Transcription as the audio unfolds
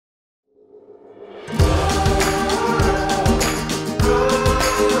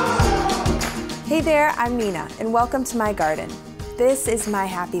Hey there, I'm Nina, and welcome to my garden. This is my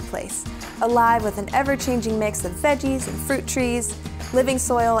happy place, alive with an ever-changing mix of veggies and fruit trees, living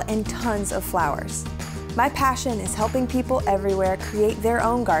soil, and tons of flowers. My passion is helping people everywhere create their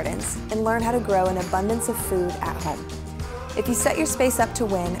own gardens and learn how to grow an abundance of food at home. If you set your space up to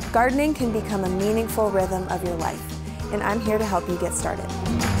win, gardening can become a meaningful rhythm of your life, and I'm here to help you get started.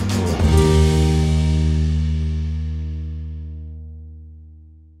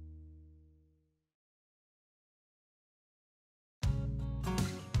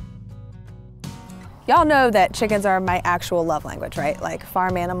 Y'all know that chickens are my actual love language, right? Like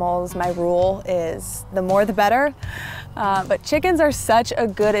farm animals, my rule is the more the better. But chickens are such a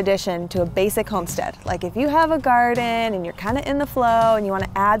good addition to a basic homestead. Like if you have a garden and you're kind of in the flow and you want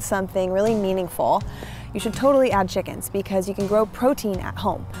to add something really meaningful, you should totally add chickens because you can grow protein at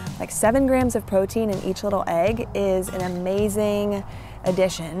home. Like 7 grams of protein in each little egg is an amazing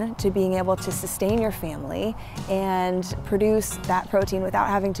addition to being able to sustain your family and produce that protein without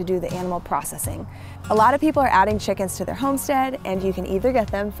having to do the animal processing. A lot of people are adding chickens to their homestead, and you can either get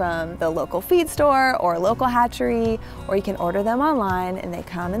them from the local feed store or local hatchery, or you can order them online and they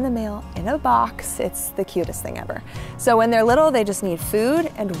come in the mail in a box. It's the cutest thing ever. So when they're little, they just need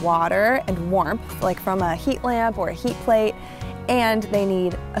food and water and warmth, like from a heat lamp or a heat plate, and they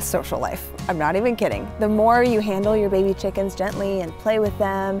need a social life. I'm not even kidding. The more you handle your baby chickens gently and play with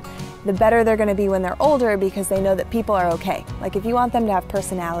them, the better they're gonna be when they're older because they know that people are okay. Like if you want them to have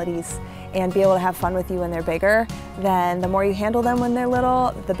personalities and be able to have fun with you when they're bigger, then the more you handle them when they're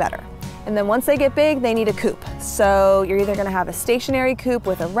little, the better. And then once they get big, they need a coop. So you're either gonna have a stationary coop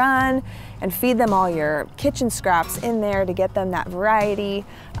with a run and feed them all your kitchen scraps in there to get them that variety,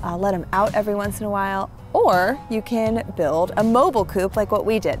 let them out every once in a while, or you can build a mobile coop like what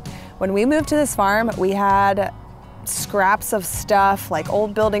we did. When we moved to this farm, we had scraps of stuff like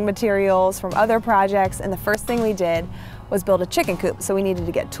old building materials from other projects, and the first thing we did was build a chicken coop. So we needed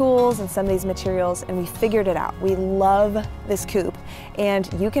to get tools and some of these materials, and we figured it out. We love this coop, and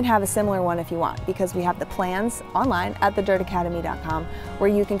you can have a similar one if you want, because we have the plans online at thedirtacademy.com where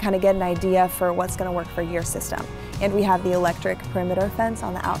you can kind of get an idea for what's gonna work for your system. And we have the electric perimeter fence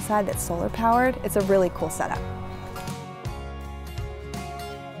on the outside that's solar powered. It's a really cool setup.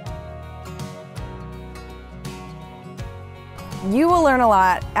 You will learn a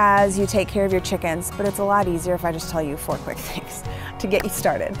lot as you take care of your chickens, but it's a lot easier if I just tell you 4 quick things to get you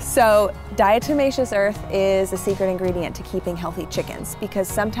started. So diatomaceous earth is a secret ingredient to keeping healthy chickens, because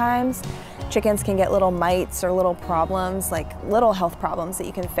sometimes chickens can get little mites or little problems, like little health problems that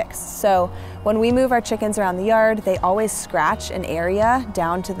you can fix. So when we move our chickens around the yard, they always scratch an area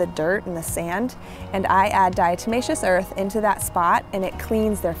down to the dirt and the sand, and I add diatomaceous earth into that spot and it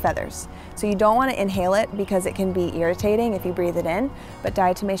cleans their feathers. So you don't want to inhale it because it can be irritating if you breathe it in, but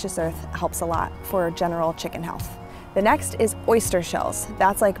diatomaceous earth helps a lot for general chicken health. The next is oyster shells.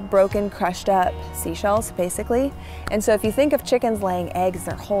 That's like broken, crushed up seashells, basically. And so if you think of chickens laying eggs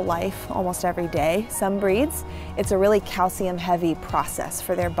their whole life, almost every day, some breeds, it's a really calcium-heavy process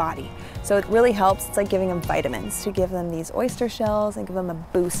for their body. So it really helps. It's like giving them vitamins, to give them these oyster shells and give them a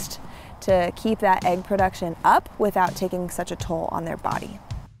boost to keep that egg production up without taking such a toll on their body.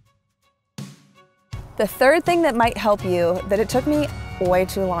 The third thing that might help you, that it took me way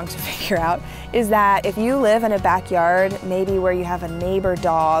too long to figure out, is that if you live in a backyard, maybe where you have a neighbor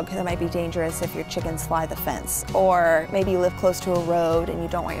dog, that might be dangerous if your chickens fly the fence, or maybe you live close to a road and you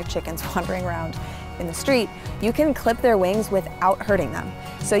don't want your chickens wandering around in the street, you can clip their wings without hurting them.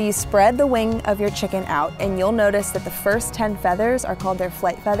 So you spread the wing of your chicken out, and you'll notice that the first 10 feathers are called their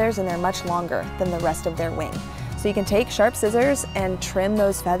flight feathers, and they're much longer than the rest of their wing. So you can take sharp scissors and trim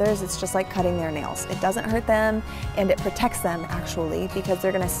those feathers. It's just like cutting their nails. It doesn't hurt them, and it protects them actually, because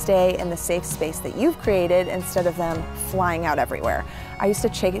they're gonna stay in the safe space that you've created instead of them flying out everywhere. I used to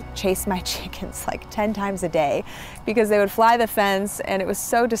chase my chickens like 10 times a day because they would fly the fence and it was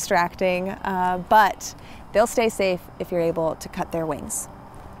so distracting, but they'll stay safe if you're able to cut their wings.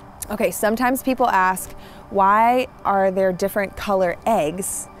 Okay, sometimes people ask, why are there different color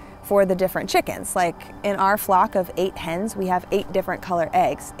eggs for the different chickens? Like in our flock of 8 hens, we have 8 different color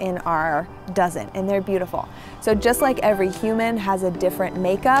eggs in our dozen, and they're beautiful. So just like every human has a different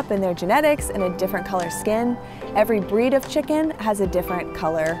makeup in their genetics and a different color skin, every breed of chicken has a different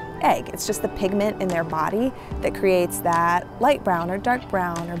color egg. It's just the pigment in their body that creates that light brown or dark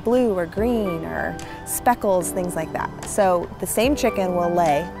brown or blue or green or speckles, things like that. So the same chicken will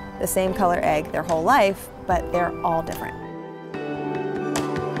lay the same color egg their whole life, but they're all different.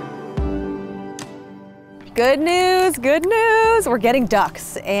 Good news, good news. We're getting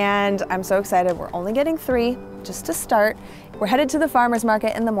ducks and I'm so excited. We're only getting 3 just to start. We're headed to the farmer's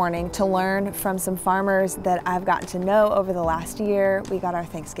market in the morning to learn from some farmers that I've gotten to know over the last year. We got our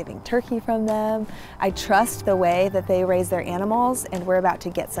Thanksgiving turkey from them. I trust the way that they raise their animals, and we're about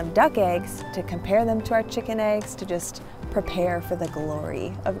to get some duck eggs to compare them to our chicken eggs to just prepare for the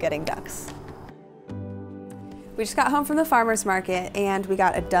glory of getting ducks. We just got home from the farmer's market and we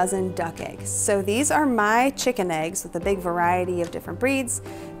got a dozen duck eggs. So these are my chicken eggs with a big variety of different breeds.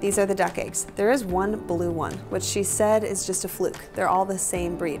 These are the duck eggs. There is one blue one, which she said is just a fluke. They're all the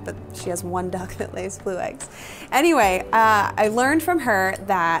same breed, but she has one duck that lays blue eggs. Anyway, I learned from her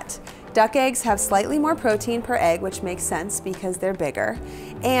that duck eggs have slightly more protein per egg, which makes sense because they're bigger,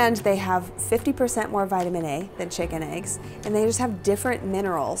 and they have 50% more vitamin A than chicken eggs, and they just have different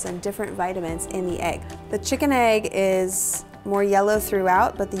minerals and different vitamins in the egg. The chicken egg is more yellow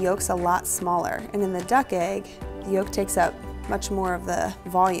throughout, but the yolk's a lot smaller, and in the duck egg, the yolk takes up much more of the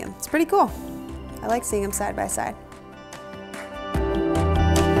volume. It's pretty cool. I like seeing them side by side.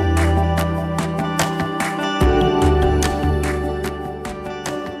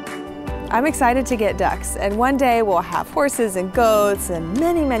 I'm excited to get ducks, and one day we'll have horses and goats and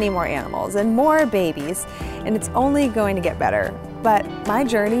many, many more animals and more babies, and it's only going to get better. But my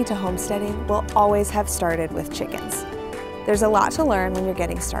journey to homesteading will always have started with chickens. There's a lot to learn when you're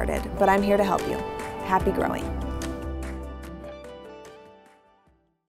getting started, but I'm here to help you. Happy growing.